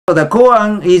The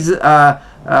koan is a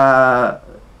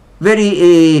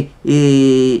very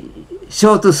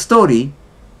short story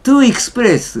to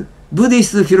express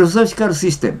Buddhist philosophical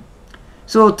system.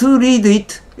 So to read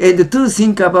it and to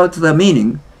think about the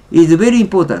meaning is very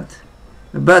important.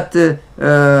 But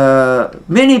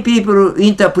many people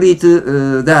interpret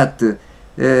that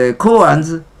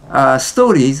koans are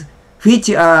stories which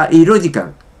are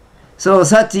illogical. So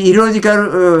such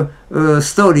illogical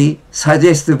story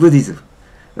suggests Buddhism.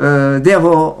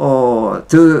 Therefore,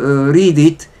 to read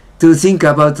it, to think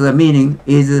about the meaning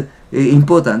is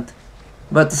important.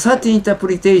 But such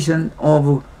interpretation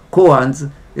of koans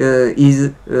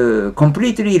is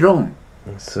completely wrong.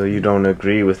 So you don't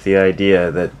agree with the idea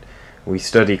that we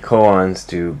study koans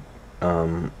to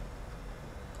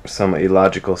some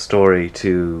illogical story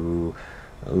to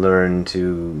learn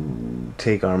to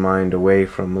take our mind away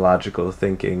from logical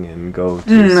thinking and go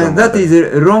to that is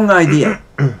a wrong idea.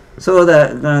 So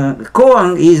the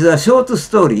koan is a short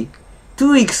story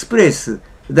to express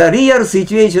the real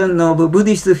situation of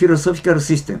Buddhist philosophical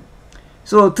system.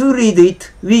 So to read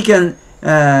it, we can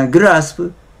grasp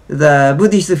the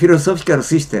Buddhist philosophical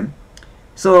system.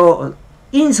 So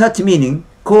in such meaning,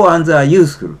 koans are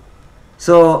useful.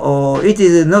 So it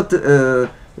is not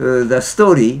the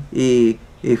story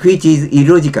which is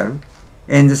illogical,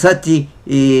 and such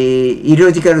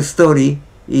illogical story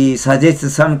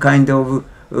suggests some kind of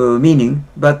meaning,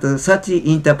 but such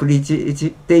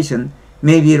interpretation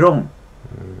may be wrong.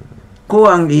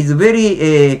 Koan is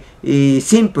very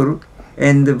simple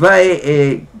and by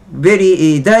a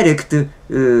very direct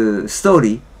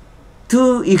story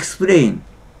to explain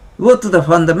what the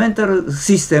fundamental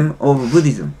system of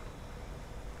Buddhism.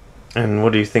 And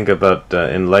what do you think about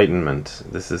enlightenment?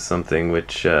 This is something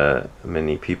which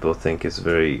many people think is a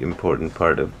very important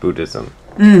part of Buddhism.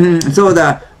 So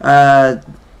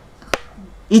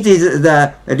it is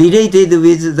related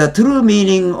with the true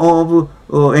meaning of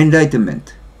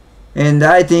enlightenment. And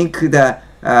I think the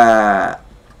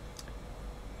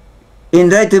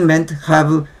enlightenment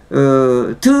have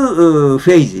two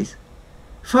phases.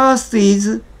 First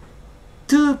is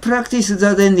to practice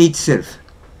Zazen itself.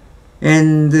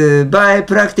 And by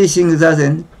practicing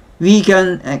Zazen, we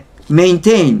can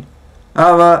maintain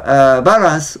our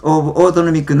balance of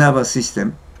autonomic nervous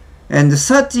system. And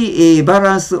such a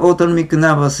balanced autonomic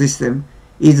nervous system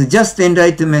is just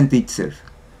enlightenment itself.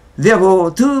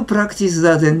 Therefore, to practice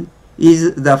Zazen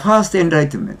is the first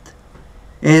enlightenment.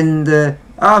 And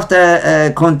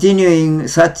after continuing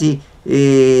such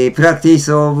a practice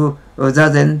of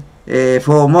Zazen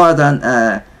for more than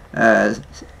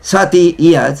 30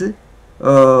 years,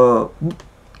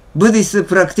 Buddhist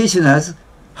practitioners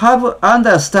have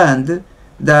understand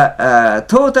the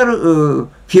total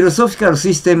philosophical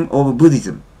system of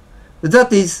Buddhism.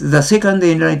 That is the second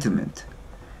enlightenment.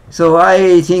 So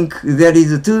I think there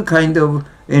is two kinds of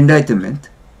enlightenment.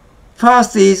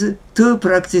 First is to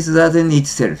practice Zazen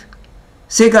itself.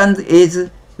 Second is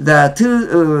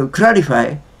to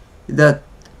clarify the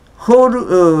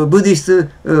whole Buddhist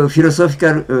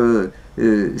philosophical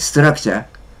structure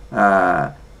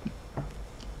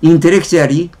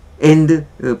intellectually and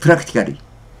practically.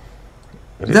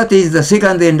 That is the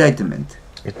second enlightenment.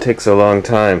 It takes a long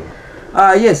time.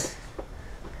 Yes.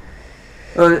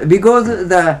 Because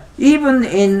even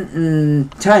in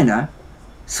China,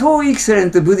 so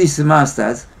excellent Buddhist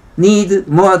masters need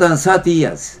more than 30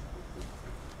 years.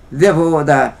 Therefore,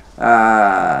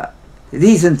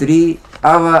 recently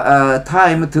our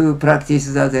time to practice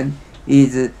Zazen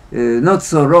is not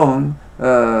so long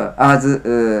as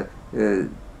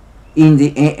in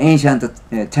the ancient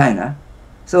China.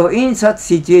 So in such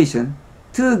situation,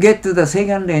 to get to the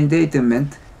second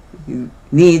enlightenment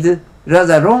need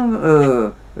rather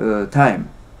long time.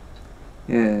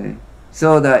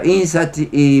 So in such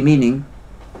a meaning,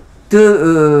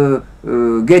 to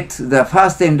get the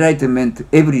first enlightenment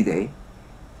every day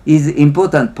is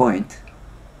important point.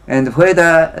 And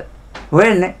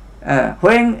when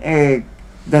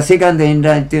the second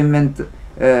enlightenment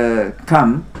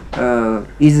come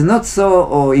is not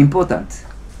so important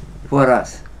for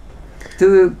us.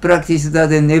 To practice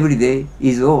that every day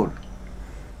is all.